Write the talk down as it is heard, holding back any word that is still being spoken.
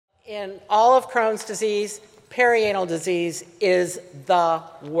in all of Crohn's disease, perianal disease is the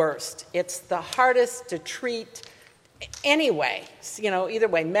worst. It's the hardest to treat anyway. You know, either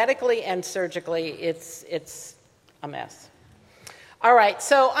way, medically and surgically, it's a mess. All right,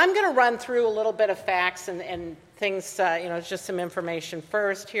 so I'm going to run through a little bit of facts and things, you know, just some information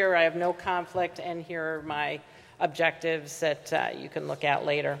first. Here I have no conflict, and here are my objectives that you can look at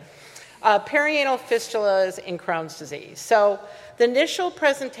later. Perianal fistulas in Crohn's disease. So the initial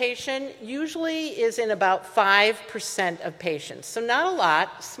presentation usually is in about 5% of patients. So not a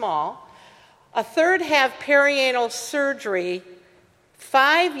lot, small. A third have perianal surgery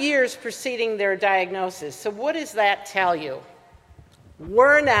 5 years preceding their diagnosis. So what does that tell you?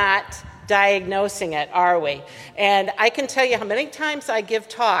 We're not diagnosing it, are we? And I can tell you how many times I give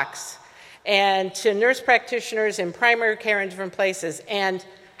talks and to nurse practitioners in primary care in different places, and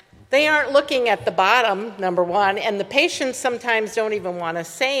they aren't looking at the bottom, number one, and the patients sometimes don't even want to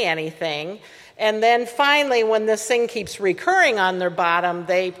say anything. And then finally, when this thing keeps recurring on their bottom,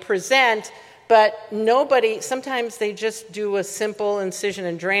 they present, but nobody, sometimes they just do a simple incision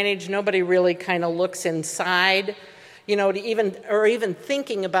and drainage. Nobody really kind of looks inside, you know, to even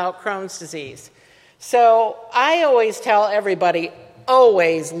thinking about Crohn's disease. So I always tell everybody,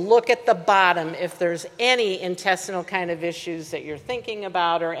 always look at the bottom if there's any intestinal kind of issues that you're thinking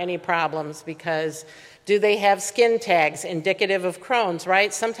about or any problems, because do they have skin tags indicative of Crohn's,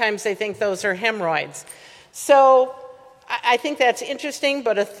 right? Sometimes they think those are hemorrhoids. So I think that's interesting,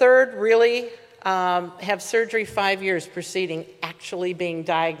 but a third really have surgery 5 years preceding actually being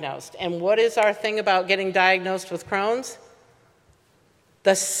diagnosed. And what is our thing about getting diagnosed with Crohn's?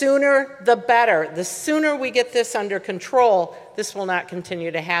 The sooner, the better. The sooner we get this under control, this will not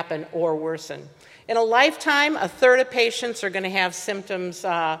continue to happen or worsen. In a lifetime, a third of patients are going to have symptoms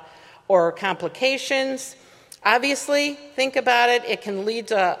or complications. Obviously, think about it. It can lead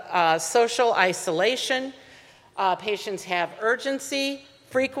to social isolation. Patients have urgency,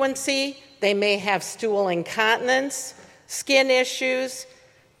 frequency. They may have stool incontinence, skin issues,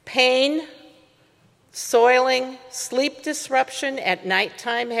 pain, soiling, sleep disruption at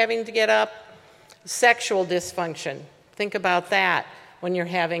nighttime, having to get up, sexual dysfunction. Think about that when you're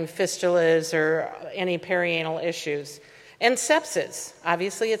having fistulas or any perianal issues. And sepsis.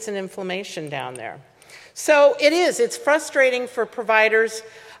 Obviously, it's an inflammation down there. So it's frustrating for providers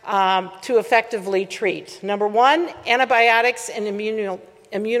to effectively treat. Number one, antibiotics and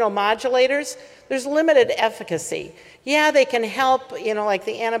immunomodulators, there's limited efficacy. Yeah, they can help, you know, like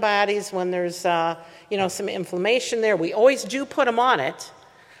the antibiotics when there's, you know, some inflammation there. We always do put them on it,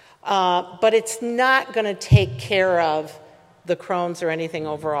 but it's not going to take care of the Crohn's or anything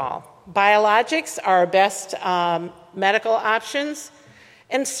overall. Biologics are our best medical options.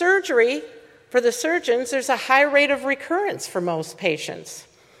 And surgery, for the surgeons, there's a high rate of recurrence for most patients.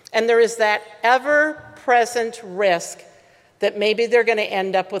 And there is that ever-present risk that maybe they're going to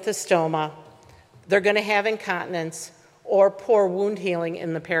end up with a stoma, they're going to have incontinence, or poor wound healing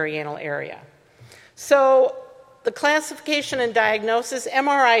in the perianal area. So the classification and diagnosis,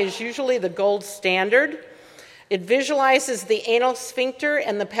 MRI is usually the gold standard. It visualizes the anal sphincter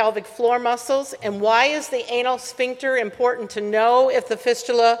and the pelvic floor muscles. And why is the anal sphincter important to know if the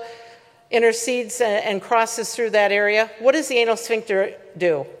fistula intercedes and crosses through that area? What does the anal sphincter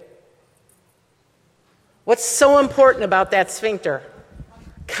do? What's so important about that sphincter?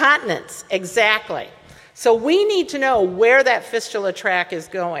 Continence, exactly. So we need to know where that fistula tract is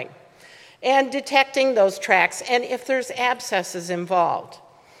going and detecting those tracts and if there's abscesses involved.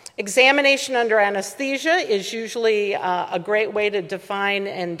 Examination under anesthesia is usually a great way to define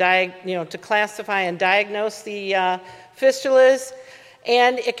and to classify and diagnose the fistulas,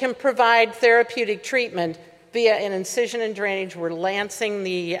 and it can provide therapeutic treatment via an incision and drainage. We're lancing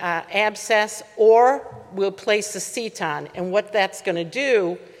the abscess, or we'll place the seton, and what that's going to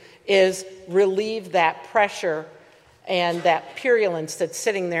do is relieve that pressure and that purulence that's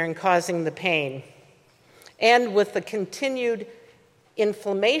sitting there and causing the pain. And with the continued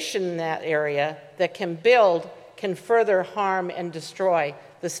inflammation in that area that can build, can further harm and destroy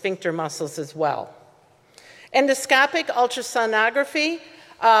the sphincter muscles as well. Endoscopic ultrasonography,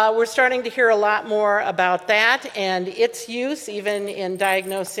 we're starting to hear a lot more about that and its use even in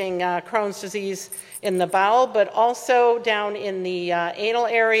diagnosing Crohn's disease in the bowel, but also down in the anal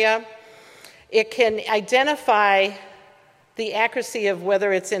area. It can identify the accuracy of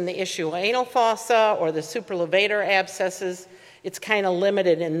whether it's in the ischial-anal fossa or the supralevator abscesses. It's kind of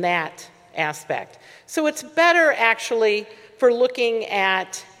limited in that aspect. So it's better actually for looking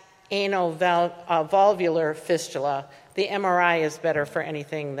at anal-valvular fistula. The MRI is better for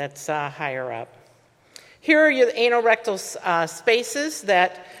anything that's higher up. Here are your anorectal spaces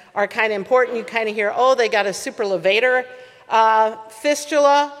that are kind of important. You kind of hear, oh, they got a supralevator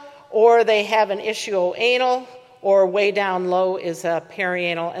fistula, or they have an ischioanal, or way down low is a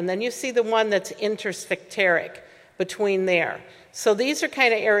perianal. And then you see the one that's intersphincteric between there. So these are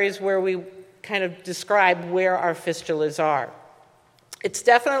kind of areas where we kind of describe where our fistulas are. It's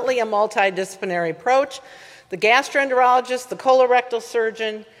definitely a multidisciplinary approach. The gastroenterologist, the colorectal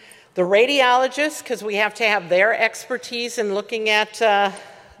surgeon, the radiologist, because we have to have their expertise in looking at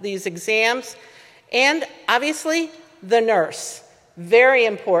these exams, and obviously the nurse. Very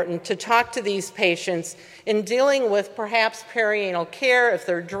important to talk to these patients in dealing with perhaps perianal care, if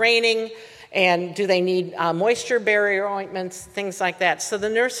they're draining, and do they need moisture barrier ointments, things like that. So the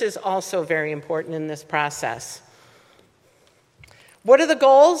nurse is also very important in this process. What are the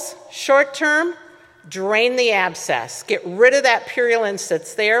goals? Short term, drain the abscess. Get rid of that purulence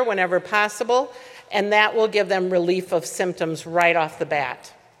that's there whenever possible, and that will give them relief of symptoms right off the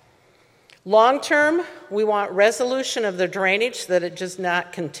bat. Long term, we want resolution of the drainage so that it does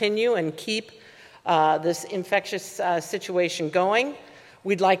not continue and keep this infectious situation going.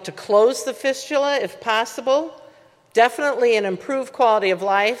 We'd like to close the fistula if possible, definitely an improved quality of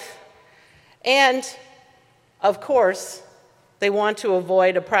life, and of course, they want to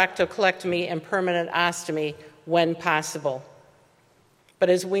avoid a proctectomy and permanent ostomy when possible.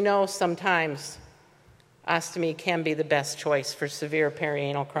 But as we know, sometimes ostomy can be the best choice for severe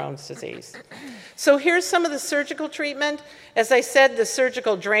perianal Crohn's disease. So here's some of the surgical treatment. As I said, the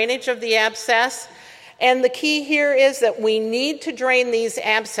surgical drainage of the abscess. And the key here is that we need to drain these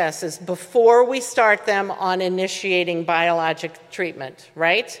abscesses before we start them on initiating biologic treatment,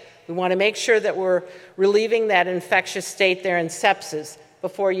 right? We want to make sure that we're relieving that infectious state there in sepsis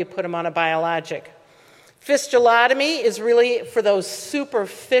before you put them on a biologic. Fistulotomy is really for those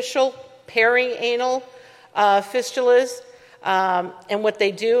superficial perianal fistulas. And what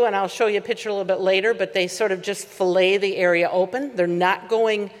they do, and I'll show you a picture a little bit later, but they sort of just fillet the area open. They're not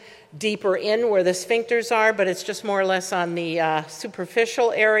going deeper in where the sphincters are, but it's just more or less on the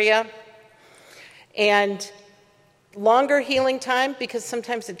superficial area. And longer healing time, because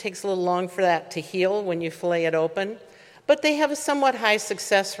sometimes it takes a little long for that to heal when you fillet it open. But they have a somewhat high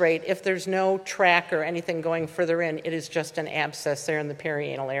success rate if there's no track or anything going further in. It is just an abscess there in the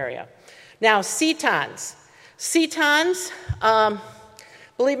perianal area. Now, Setons. Setons,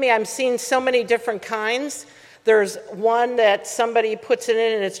 believe me, I'm seeing so many different kinds. There's one that somebody puts it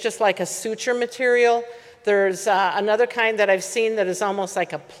in and it's just like a suture material. There's another kind that I've seen that is almost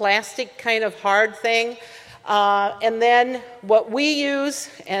like a plastic kind of hard thing. And then what we use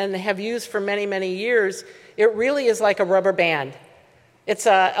and have used for many, many years, it really is like a rubber band. It's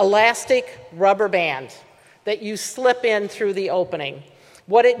an elastic rubber band that you slip in through the opening.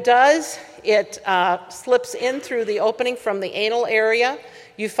 What it does, it slips in through the opening from the anal area.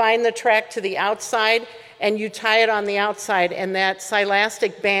 You find the track to the outside, and you tie it on the outside, and that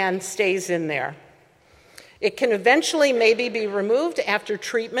silastic band stays in there. It can eventually maybe be removed after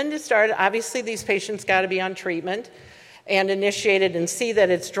treatment is started. Obviously, these patients got to be on treatment and initiated and see that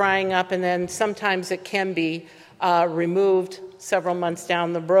it's drying up, and then sometimes it can be removed several months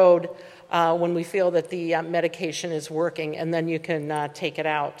down the road when we feel that the medication is working, and then you can take it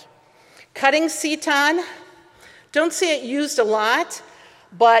out. Cutting Seton, don't see it used a lot,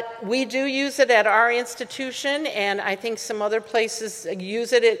 but we do use it at our institution, and I think some other places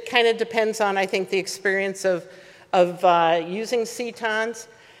use it. It kind of depends on, I think, the experience of using Setons.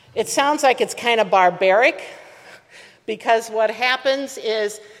 It sounds like it's kind of barbaric, because what happens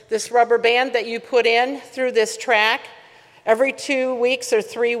is this rubber band that you put in through this track, every 2 weeks or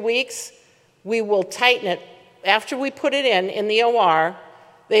 3 weeks, we will tighten it. After we put it in the OR,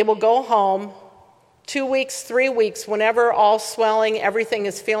 they will go home 2 weeks, 3 weeks, whenever all swelling, everything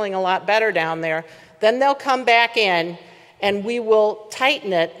is feeling a lot better down there. Then they'll come back in and we will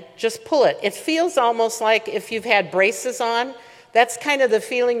tighten it, just pull it. It feels almost like if you've had braces on. That's kind of the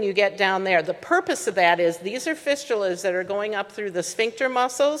feeling you get down there. The purpose of that is these are fistulas that are going up through the sphincter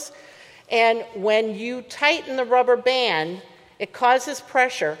muscles, and when you tighten the rubber band, it causes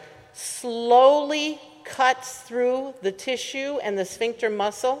pressure, slowly cuts through the tissue and the sphincter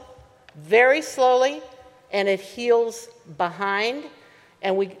muscle, very slowly, and it heals behind,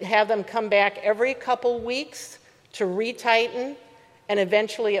 and we have them come back every couple weeks to retighten, and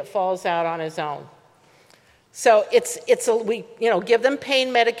eventually it falls out on its own. So we give them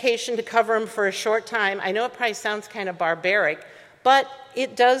pain medication to cover them for a short time. I know it probably sounds kind of barbaric, but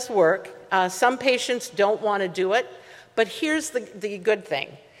it does work. Some patients don't want to do it, but here's the good thing.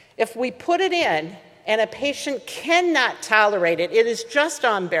 If we put it in and a patient cannot tolerate it, it is just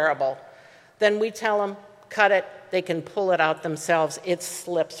unbearable, then we tell them, cut it, they can pull it out themselves. It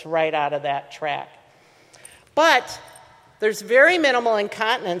slips right out of that track. But there's very minimal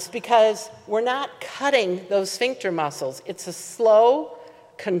incontinence because we're not cutting those sphincter muscles. It's a slow,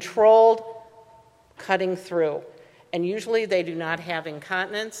 controlled cutting through. And usually they do not have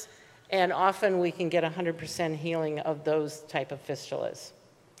incontinence, and often we can get 100% healing of those type of fistulas.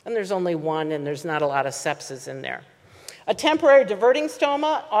 And there's only one, and there's not a lot of sepsis in there. A temporary diverting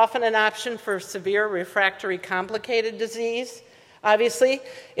stoma, often an option for severe refractory complicated disease. Obviously,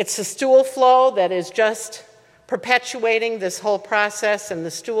 it's the stool flow that is just perpetuating this whole process and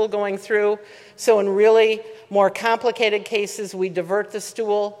the stool going through. So in really more complicated cases, we divert the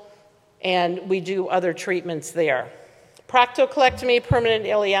stool and we do other treatments there. Proctectomy, permanent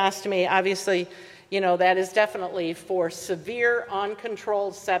ileostomy, obviously, that is definitely for severe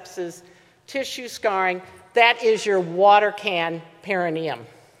uncontrolled sepsis, tissue scarring. That is your water can perineum.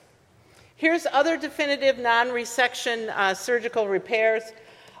 Here's other definitive non-resection surgical repairs.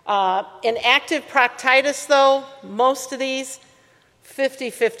 In active proctitis, though, most of these,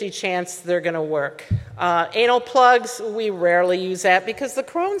 50-50 chance they're going to work. Anal plugs, we rarely use that because the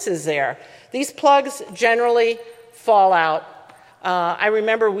Crohn's is there. These plugs generally fall out. I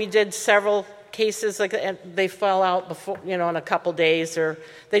remember we did several cases like that, they fell out before, in a couple days, or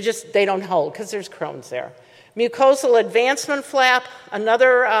they don't hold because there's Crohn's there. Mucosal advancement flap,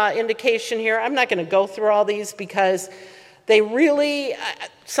 another indication here. I'm not going to go through all these because they really,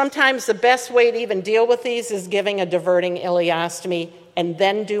 sometimes the best way to even deal with these is giving a diverting ileostomy and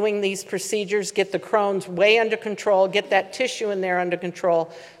then doing these procedures, get the Crohn's way under control, get that tissue in there under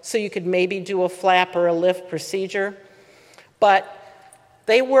control, so you could maybe do a flap or a lift procedure. But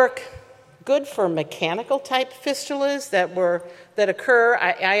they work good for mechanical type fistulas that occur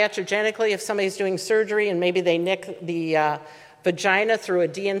iatrogenically if somebody's doing surgery and maybe they nick the vagina through a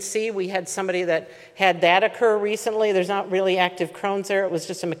DNC. We had somebody that had that occur recently. There's not really active Crohn's there. It was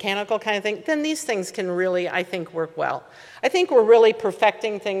just a mechanical kind of thing. Then these things can really, I think, work well. I think we're really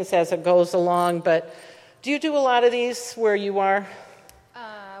perfecting things as it goes along, but do you do a lot of these where you are?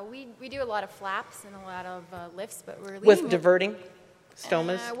 We do a lot of flaps and a lot of lifts, but we're with diverting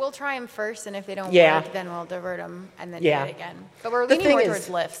stomas? We'll try them first, and if they don't work, then we'll divert them and then do it again. But we're leaning more towards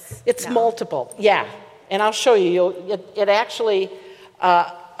lifts. It's multiple, and I'll show you. It actually,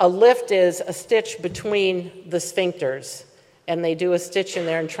 a lift is a stitch between the sphincters, and they do a stitch in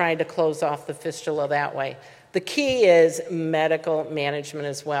there and try to close off the fistula that way. The key is medical management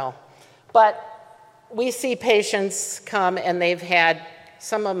as well. But we see patients come and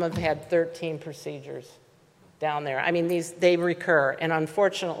some of them have had 13 procedures down there. I mean, they recur, and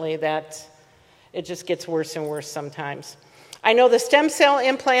unfortunately it just gets worse and worse sometimes. I know the stem cell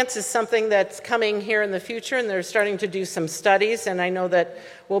implants is something that's coming here in the future, and they're starting to do some studies, and I know that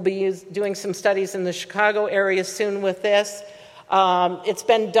we'll be doing some studies in the Chicago area soon with this. It's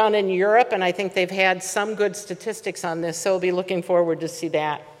been done in Europe, and I think they've had some good statistics on this, so we'll be looking forward to see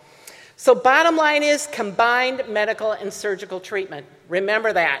that. So bottom line is combined medical and surgical treatment.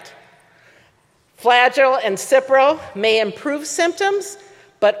 Remember that. Flagyl and Cipro may improve symptoms,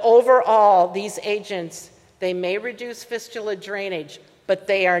 but overall, these agents, they may reduce fistula drainage, but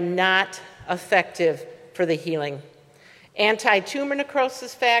they are not effective for the healing. Anti-tumor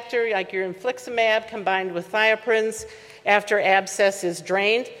necrosis factor, like your infliximab combined with thioprins after abscess is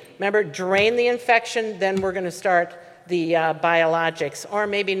drained. Remember, drain the infection, then we're going to start the biologics. Or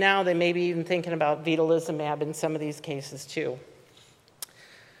maybe now they may be even thinking about vedolizumab in some of these cases too.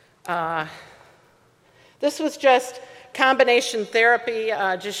 This was just combination therapy,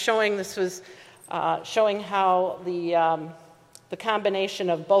 just showing showing how the combination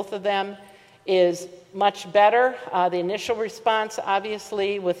of both of them is much better. The initial response,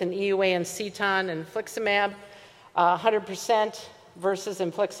 obviously, with an EUA and Seton and infliximab, 100% versus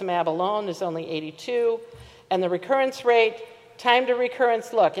infliximab alone is only 82. And the recurrence rate, time to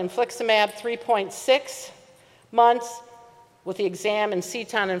recurrence, look, infliximab 3.6 months. With the exam and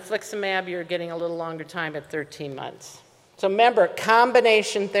Seton and infliximab, you're getting a little longer time at 13 months. So remember,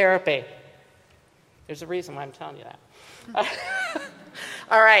 combination therapy. There's a reason why I'm telling you that.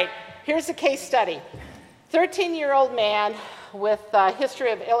 All right, here's a case study. 13-year-old man with a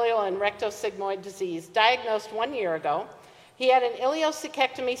history of ileal and rectosigmoid disease, diagnosed 1 year ago. He had an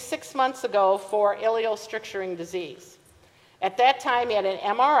ileocectomy 6 months ago for ileal stricturing disease. At that time, he had an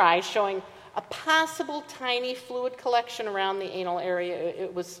MRI showing a possible tiny fluid collection around the anal area.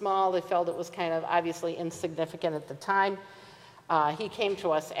 It was small. They felt it was kind of obviously insignificant at the time. He came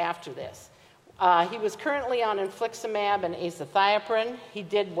to us after this. He was currently on infliximab and azathioprine. He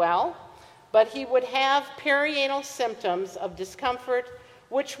did well, but he would have perianal symptoms of discomfort,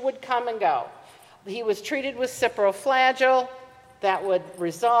 which would come and go. He was treated with ciproflagyl. That would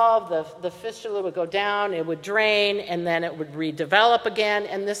resolve, the fistula would go down, it would drain, and then it would redevelop again,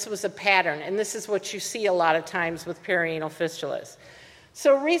 and this was a pattern. And this is what you see a lot of times with perianal fistulas.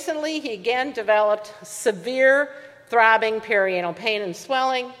 So recently, he again developed severe throbbing perianal pain and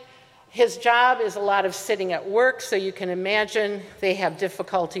swelling. His job is a lot of sitting at work, so you can imagine they have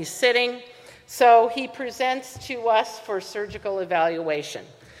difficulty sitting. So he presents to us for surgical evaluation.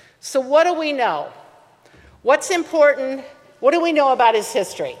 So what do we know? What's important? What do we know about his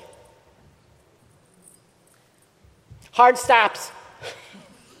history? Hard stops.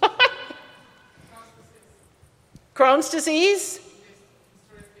 Crohn's disease?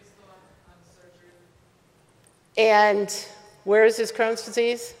 And where is his Crohn's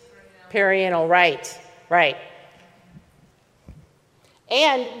disease? Perianal, right.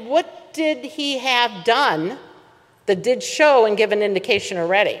 And what did he have done that did show and give an indication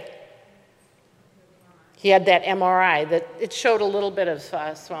already? He had that MRI that it showed a little bit of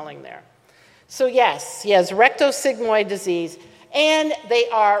swelling there. So yes, he has rectosigmoid disease, and they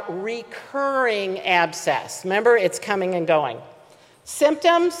are recurring abscess. Remember, it's coming and going.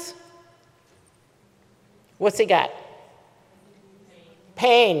 Symptoms? What's he got?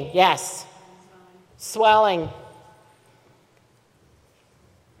 Pain, yes. Swelling.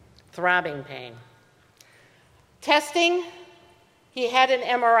 Throbbing pain. Testing? He had an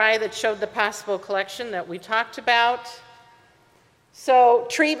MRI that showed the possible collection that we talked about. So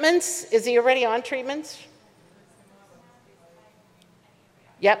treatments, is he already on treatments?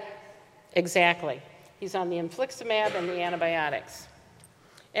 Yep, exactly. He's on the infliximab and the antibiotics.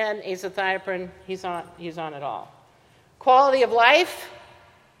 And azathioprine, he's on it all. Quality of life,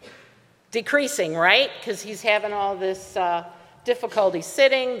 decreasing, right? Because he's having all this difficulty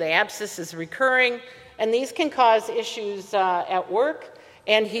sitting, the abscess is recurring, and these can cause issues at work,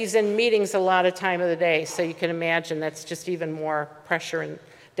 and he's in meetings a lot of time of the day, so you can imagine that's just even more pressure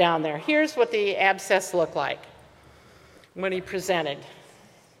down there. Here's what the abscess looked like when he presented.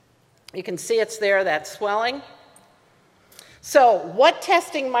 You can see it's there, that swelling. So what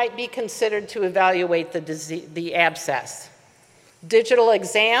testing might be considered to evaluate the abscess? Digital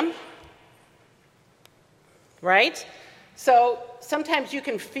exam, right? So sometimes you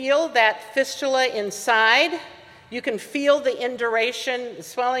can feel that fistula inside. You can feel the induration, the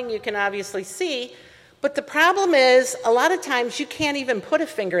swelling you can obviously see. But the problem is, a lot of times you can't even put a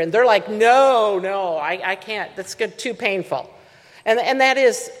finger in. They're like, no, I can't. That's too painful. And that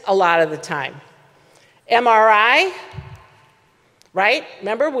is a lot of the time. MRI, right?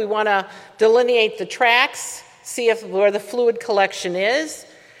 Remember, we want to delineate the tracts, see where the fluid collection is.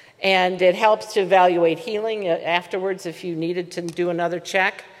 And it helps to evaluate healing afterwards if you needed to do another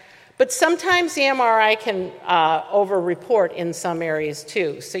check. But sometimes the MRI can over-report in some areas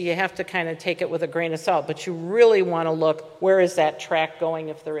too, so you have to kind of take it with a grain of salt. But you really want to look, where is that tract going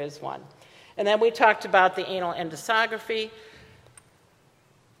if there is one? And then we talked about the anal endoscopy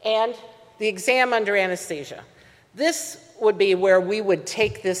and the exam under anesthesia. This would be where we would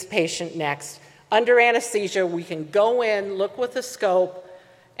take this patient next. Under anesthesia, we can go in, look with a scope,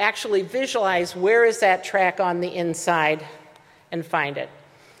 actually visualize where is that tract on the inside and find it.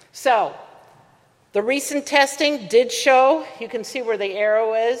 So the recent testing did show, you can see where the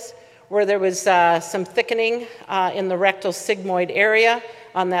arrow is, where there was some thickening in the rectal sigmoid area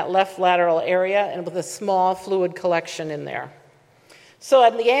on that left lateral area and with a small fluid collection in there. So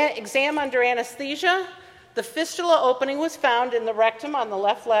in the exam under anesthesia, the fistula opening was found in the rectum on the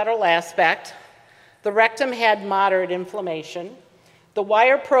left lateral aspect. The rectum had moderate inflammation. The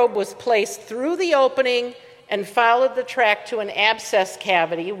wire probe was placed through the opening and followed the tract to an abscess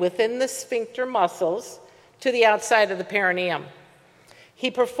cavity within the sphincter muscles to the outside of the perineum.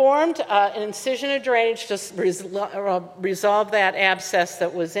 He performed an incision of drainage to resolve that abscess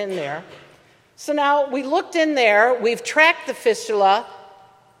that was in there. So now we looked in there, we've tracked the fistula.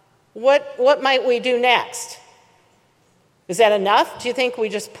 What might we do next? Is that enough? Do you think we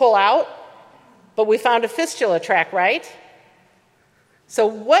just pull out? But we found a fistula tract, right? So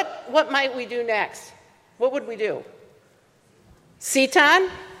what might we do next? What would we do?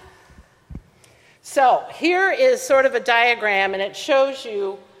 Seton? So here is sort of a diagram, and it shows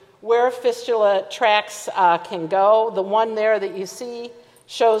you where fistula tracts can go. The one there that you see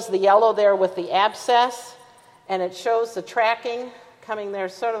shows the yellow there with the abscess, and it shows the tracking coming there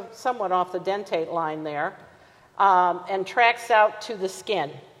sort of somewhat off the dentate line there, and tracks out to the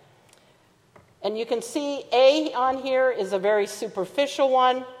skin. And you can see A on here is a very superficial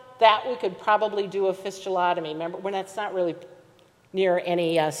one. That we could probably do a fistulotomy. Remember, when it's not really near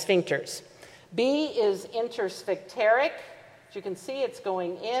any sphincters. B is intersphincteric. As you can see, it's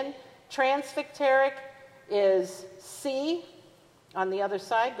going in. Transficteric is C on the other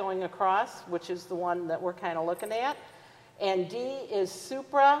side going across, which is the one that we're kind of looking at. And D is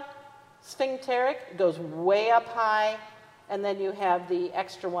suprasphincteric, goes way up high. And then you have the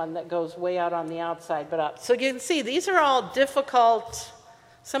extra one that goes way out on the outside but up. So you can see these are all difficult.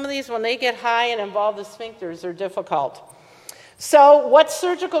 Some of these, when they get high and involve the sphincters, are difficult. So what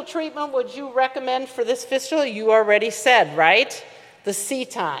surgical treatment would you recommend for this fistula? You already said, right? The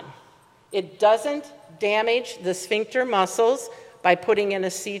Seton. It doesn't damage the sphincter muscles by putting in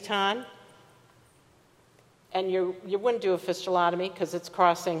a Seton. And you wouldn't do a fistulotomy because it's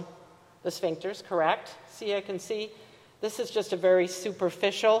crossing the sphincters, correct? See, I can see. This is just a very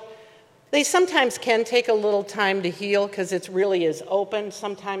superficial. They sometimes can take a little time to heal because it really is open.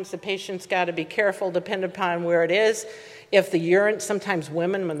 Sometimes the patient's got to be careful depending upon where it is. If the urine, sometimes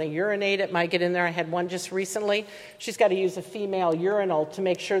women, when they urinate, it might get in there. I had one just recently. She's got to use a female urinal to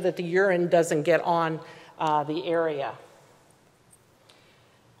make sure that the urine doesn't get on the area.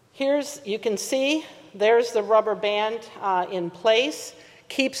 You can see, there's the rubber band in place.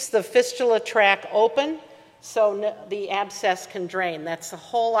 Keeps the fistula tract open so the abscess can drain. That's the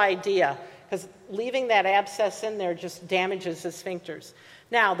whole idea, because leaving that abscess in there just damages the sphincters.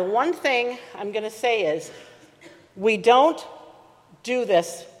 Now, the one thing I'm going to say is, we don't do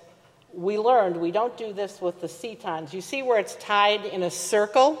this. We learned we don't do this with the Setons. You see where it's tied in a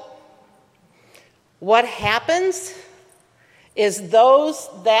circle? What happens is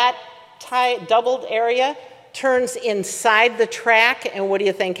that doubled area turns inside the tract, and what do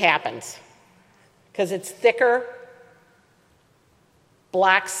you think happens? Because it's thicker,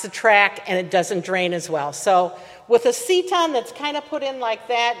 blocks the tract, and it doesn't drain as well. So with a Seton that's kind of put in like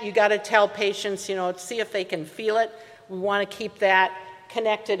that, you got to tell patients, see if they can feel it. We want to keep that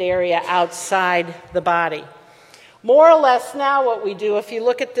connected area outside the body. More or less now what we do, if you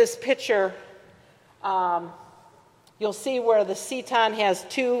look at this picture, you'll see where the Seton has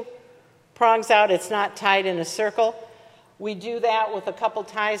two prongs out. It's not tied in a circle. We do that with a couple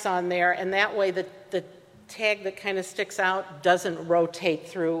ties on there, and that way the tag that kind of sticks out doesn't rotate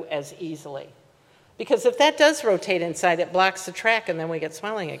through as easily. Because if that does rotate inside, it blocks the tract, and then we get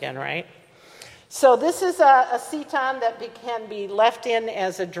swelling again, right? So this is a Seton that can be left in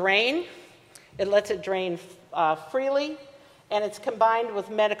as a drain. It lets it drain freely, and it's combined with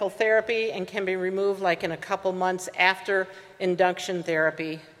medical therapy and can be removed like in a couple months after induction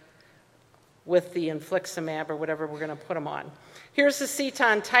therapy with the infliximab or whatever we're going to put them on. Here's the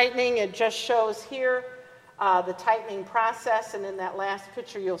Seton tightening. It just shows here the tightening process, and in that last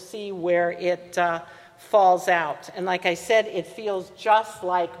picture you'll see where it falls out. And like I said, it feels just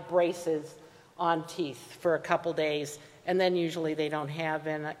like braces on teeth for a couple days, and then usually they don't have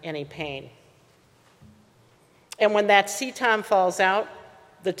any pain. And when that Seton falls out,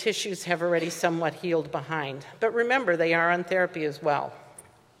 the tissues have already somewhat healed behind. But remember, they are on therapy as well.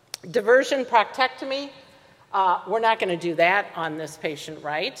 Diversion proctectomy, we're not going to do that on this patient,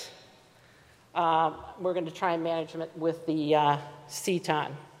 right? We're going to try and manage it with the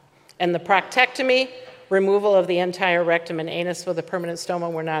Seton. And the proctectomy, removal of the entire rectum and anus with a permanent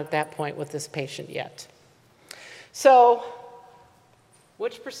stoma, we're not at that point with this patient yet. So,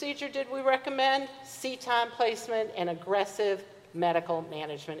 which procedure did we recommend? Seton placement and aggressive medical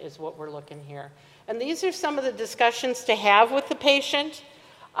management is what we're looking here. And these are some of the discussions to have with the patient.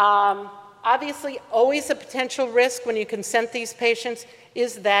 Obviously, always a potential risk when you consent these patients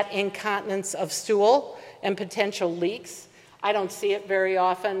is that incontinence of stool and potential leaks. I don't see it very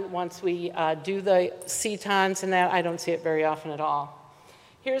often. Once we do the Setons and that, I don't see it very often at all.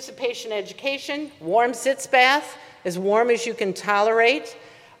 Here's the patient education. Warm sitz bath, as warm as you can tolerate,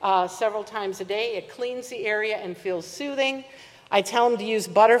 several times a day. It cleans the area and feels soothing. I tell them to use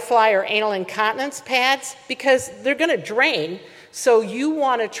butterfly or anal incontinence pads because they're going to drain. So you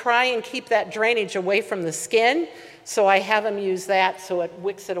want to try and keep that drainage away from the skin. So I have them use that so it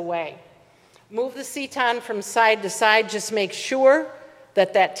wicks it away. Move the Seton from side to side. Just make sure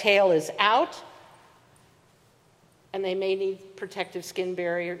that that tail is out. And they may need protective skin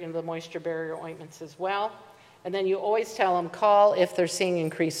barrier, the moisture barrier ointments as well. And then you always tell them call if they're seeing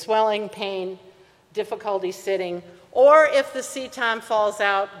increased swelling, pain, difficulty sitting, or if the Seton falls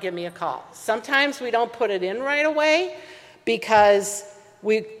out, give me a call. Sometimes we don't put it in right away because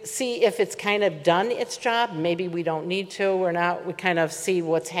we see if it's kind of done its job. Maybe we don't need to or not. We kind of see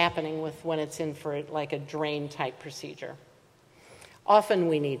what's happening with when it's in for like a drain type procedure. Often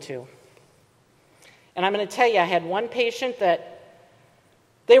we need to. And I'm going to tell you, I had one patient that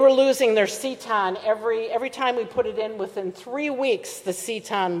they were losing their Seton every time we put it in. Within 3 weeks, the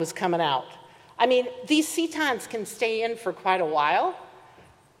Seton was coming out. I mean, these Setons can stay in for quite a while.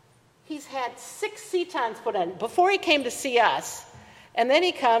 He's had 6 Setons put in before he came to see us. And then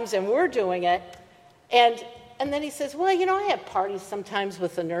he comes and we're doing it. And then he says, well, you know, I have parties sometimes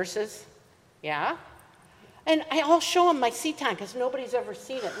with the nurses. Yeah? And I'll show him my Seton because nobody's ever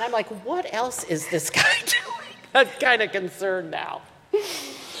seen it. And I'm like, what else is this guy doing? I'm kind of concerned now.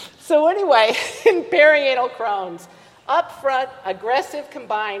 So anyway, in perianal Crohn's, up front, aggressive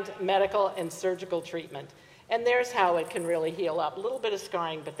combined medical and surgical treatment. And there's how it can really heal up. A little bit of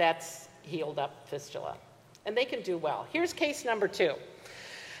scarring, but that's healed up fistula. And they can do well. Here's case number 2.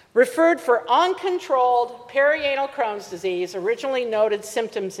 Referred for uncontrolled perianal Crohn's disease, originally noted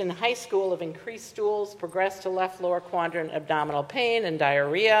symptoms in high school of increased stools, progressed to left lower quadrant abdominal pain and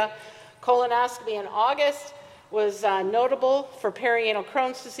diarrhea. Colonoscopy in August was notable for perianal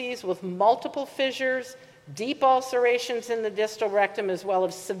Crohn's disease with multiple fissures, deep ulcerations in the distal rectum, as well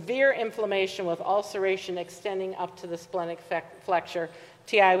as severe inflammation with ulceration extending up to the splenic flexure.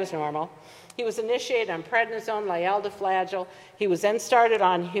 TI was normal. He was initiated on prednisone, Lialdeflagel. He was then started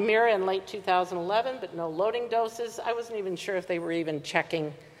on Humira in late 2011, but no loading doses. I wasn't even sure if they were even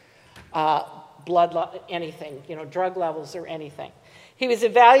checking anything, you know, drug levels or anything. He was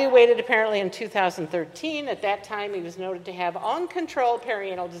evaluated apparently in 2013. At that time, he was noted to have uncontrolled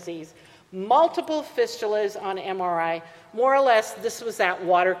perianal disease, multiple fistulas on MRI. More or less, this was that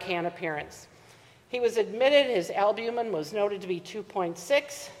water can appearance. He was admitted. His albumin was noted to be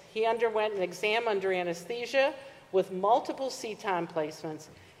 2.6. He underwent an exam under anesthesia with multiple Seton placements,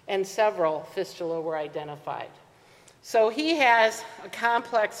 and several fistula were identified. So he has a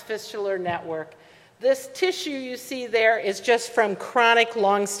complex fistular network. This tissue you see there is just from chronic,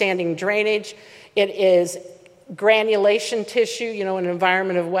 long-standing drainage. It is granulation tissue, you know, an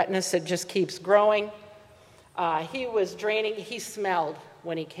environment of wetness that just keeps growing. He was draining. He smelled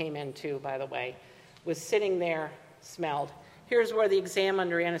when he came in, too, by the way. Was sitting there, smelled. Here's where the exam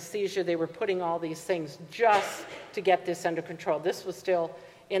under anesthesia, they were putting all these things just to get this under control. This was still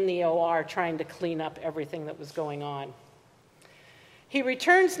in the OR trying to clean up everything that was going on. He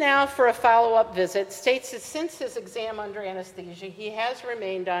returns now for a follow-up visit, states that since his exam under anesthesia, he has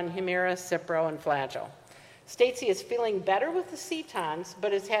remained on Humira, Cipro, and Flagyl. States he is feeling better with the Setons,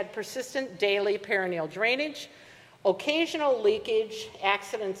 but has had persistent daily perineal drainage, occasional leakage,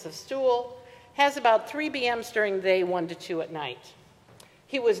 accidents of stool, has about 3 BMs during the day, 1 to 2 at night.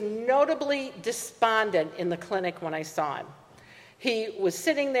 He was notably despondent in the clinic when I saw him. He was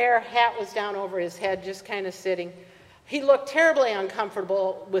sitting there, hat was down over his head, just kind of sitting. He looked terribly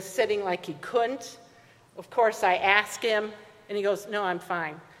uncomfortable with sitting like he couldn't. Of course, I asked him, and he goes, no, I'm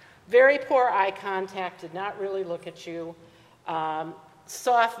fine. Very poor eye contact, did not really look at you.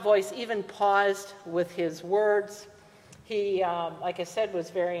 Soft voice, even paused with his words. He, like I said, was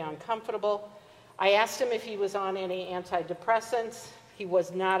very uncomfortable. I asked him if he was on any antidepressants. He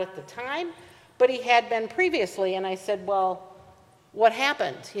was not at the time, but he had been previously. And I said, well, what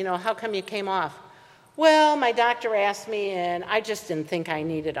happened? You know, how come you came off? Well, my doctor asked me, and I just didn't think I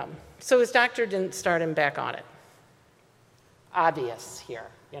needed them. So his doctor didn't start him back on it. Obvious here,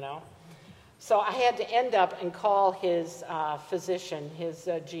 you know. So I had to end up and call his physician, his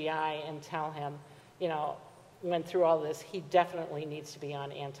GI, and tell him, you know, went through all this, he definitely needs to be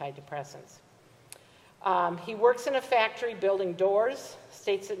on antidepressants. He works in a factory building doors,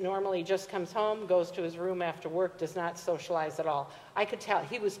 states that normally he just comes home, goes to his room after work, does not socialize at all. I could tell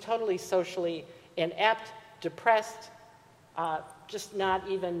he was totally socially inept, depressed, just not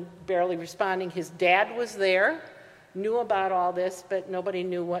even barely responding. His dad was there, knew about all this, but nobody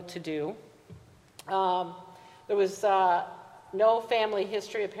knew what to do. There was no family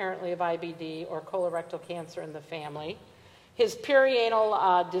history, apparently, of IBD or colorectal cancer in the family. His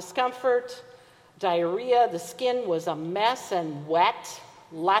perianal discomfort, diarrhea, the skin was a mess and wet,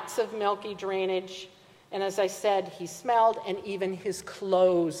 lots of milky drainage. And as I said, he smelled, and even his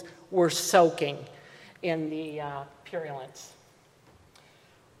clothes were soaking in the purulence.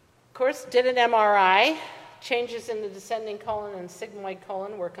 Of course, did an MRI. Changes in the descending colon and sigmoid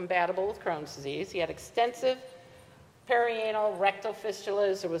colon were compatible with Crohn's disease. He had extensive perianal rectal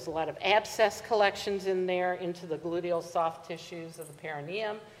fistulas. There was a lot of abscess collections in there into the gluteal soft tissues of the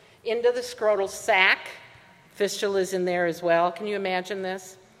perineum, into the scrotal sac. Fistulas in there as well. Can you imagine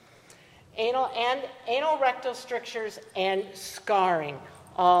this? Anal rectal strictures and scarring,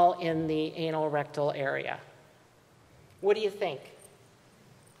 all in the anal rectal area. What do you think?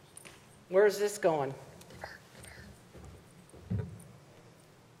 Where's this going?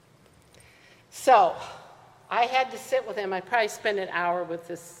 So I had to sit with him. I probably spent an hour with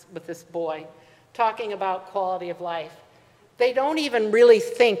this boy talking about quality of life. They don't even really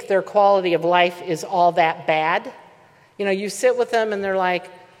think their quality of life is all that bad. You know, you sit with them and they're like,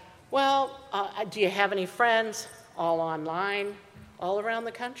 Well, do you have any friends? All online, all around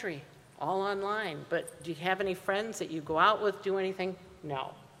the country, all online. But do you have any friends that you go out with, do anything?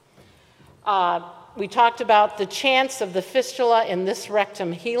 No. We talked about the chance of the fistula in this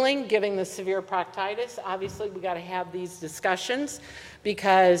rectum healing, giving the severe proctitis. Obviously, we got to have these discussions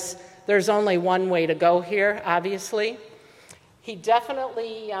because there's only one way to go here, obviously. He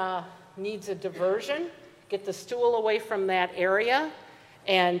definitely needs a diversion, get the stool away from that area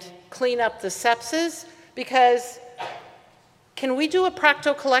and clean up the sepsis, because can we do a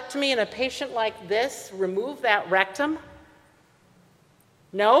proctocolectomy in a patient like this, remove that rectum?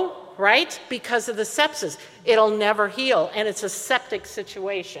 No, right? Because of the sepsis. It'll never heal, and it's a septic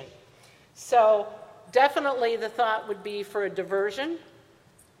situation. So definitely the thought would be for a diversion.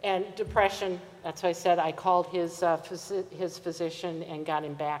 And depression, that's why I said I called his physician and got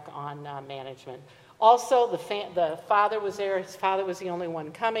him back on management. Also, the father was there. His father was the only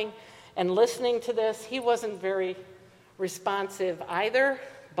one coming. And listening to this, he wasn't very responsive either,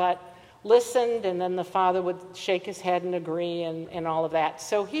 but listened, and then the father would shake his head and agree and all of that.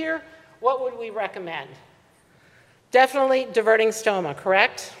 So here, what would we recommend? Definitely diverting stoma,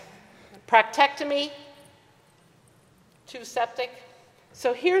 correct? Proctectomy, too septic.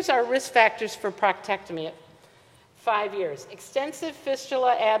 So here's our risk factors for proctectomy at 5 years. Extensive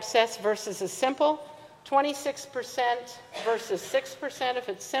fistula abscess versus a simple, 26% versus 6% if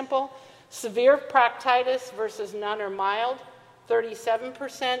it's simple. Severe proctitis versus none or mild,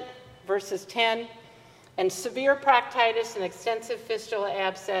 37% versus 10. And severe proctitis and extensive fistula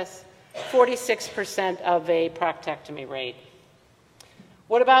abscess, 46% of a proctectomy rate.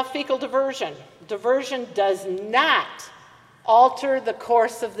 What about fecal diversion? Diversion does not alter the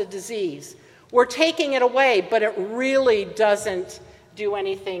course of the disease. We're taking it away, but it really doesn't do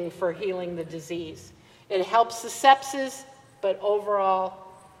anything for healing the disease. It helps the sepsis, but overall,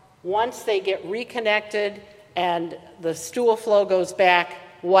 once they get reconnected and the stool flow goes back,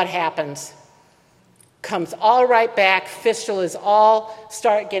 what happens? Comes all right back, fistulas all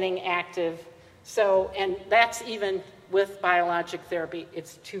start getting active. So, and that's even with biologic therapy,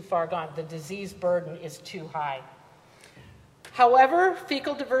 it's too far gone. The disease burden is too high. However,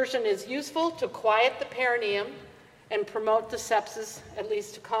 fecal diversion is useful to quiet the perineum and promote the sepsis, at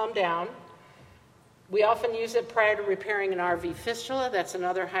least to calm down. We often use it prior to repairing an RV fistula. That's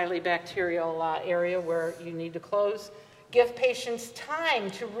another highly bacterial area where you need to close. Give patients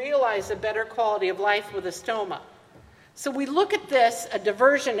time to realize a better quality of life with a stoma. So we look at this, a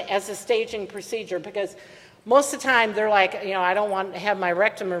diversion, as a staging procedure, because most of the time they're like, I don't want to have my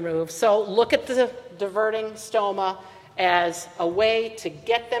rectum removed. So look at the diverting stoma as a way to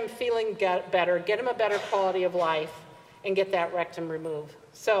get them feeling better, get them a better quality of life, and get that rectum removed.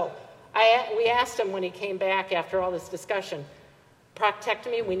 So we asked him when he came back after all this discussion,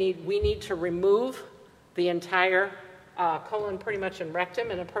 proctectomy, we need to remove the entire colon pretty much and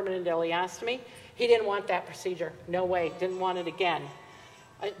rectum and a permanent ileostomy. He didn't want that procedure. No way, didn't want it again.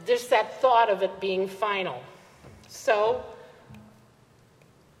 Just that thought of it being final. So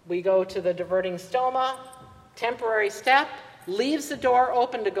we go to the diverting stoma, temporary step, leaves the door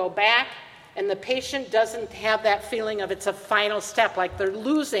open to go back, and the patient doesn't have that feeling of it's a final step, like they're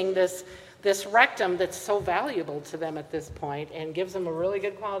losing this rectum that's so valuable to them at this point and gives them a really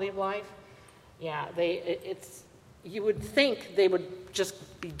good quality of life. Yeah, you would think they would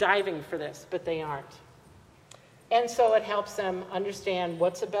just be diving for this, but they aren't. And so it helps them understand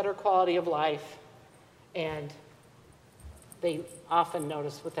what's a better quality of life, and they often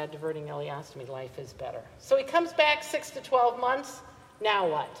notice with that diverting ileostomy, life is better. So he comes back 6 to 12 months. Now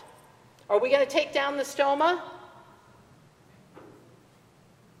what? Are we going to take down the stoma?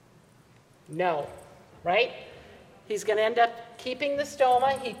 No, right? He's going to end up keeping the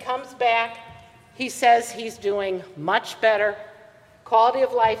stoma. He comes back. He says he's doing much better. Quality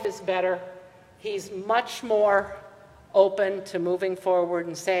of life is better. He's much more open to moving forward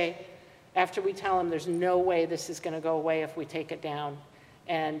and say, after we tell him there's no way this is going to go away if we take it down.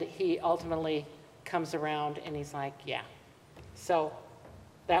 And he ultimately comes around and he's like, yeah. So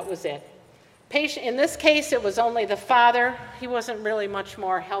that was it. In this case, it was only the father. He wasn't really much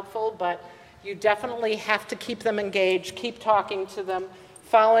more helpful, but you definitely have to keep them engaged, keep talking to them,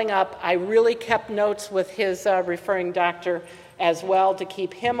 following up. I really kept notes with his referring doctor as well to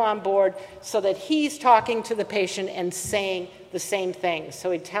keep him on board so that he's talking to the patient and saying the same thing.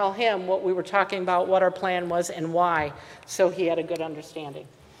 So he'd tell him what we were talking about, what our plan was, and why, so he had a good understanding.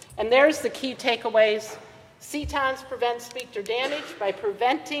 And there's the key takeaways. Setons prevent sphincter damage by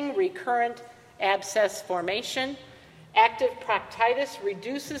preventing recurrent abscess formation. Active proctitis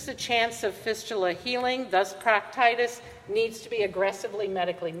reduces the chance of fistula healing, thus proctitis needs to be aggressively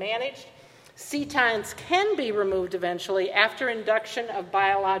medically managed. Setons can be removed eventually after induction of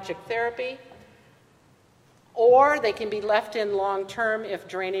biologic therapy, or they can be left in long-term if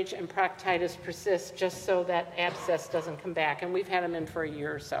drainage and proctitis persist, just so that abscess doesn't come back. And we've had them in for a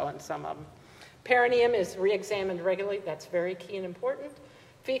year or so in some of them. Perineum is re-examined regularly. That's very key and important.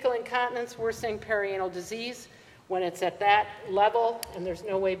 Fecal incontinence, worsening perianal disease. When it's at that level and there's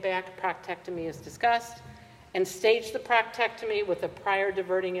no way back, proctectomy is discussed. And stage the proctectomy with a prior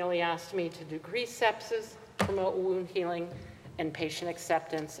diverting ileostomy to decrease sepsis, promote wound healing, and patient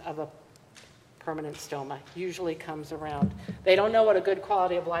acceptance of a permanent stoma. Usually comes around. They don't know what a good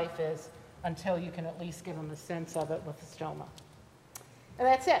quality of life is until you can at least give them a sense of it with the stoma. And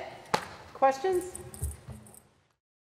that's it. Questions?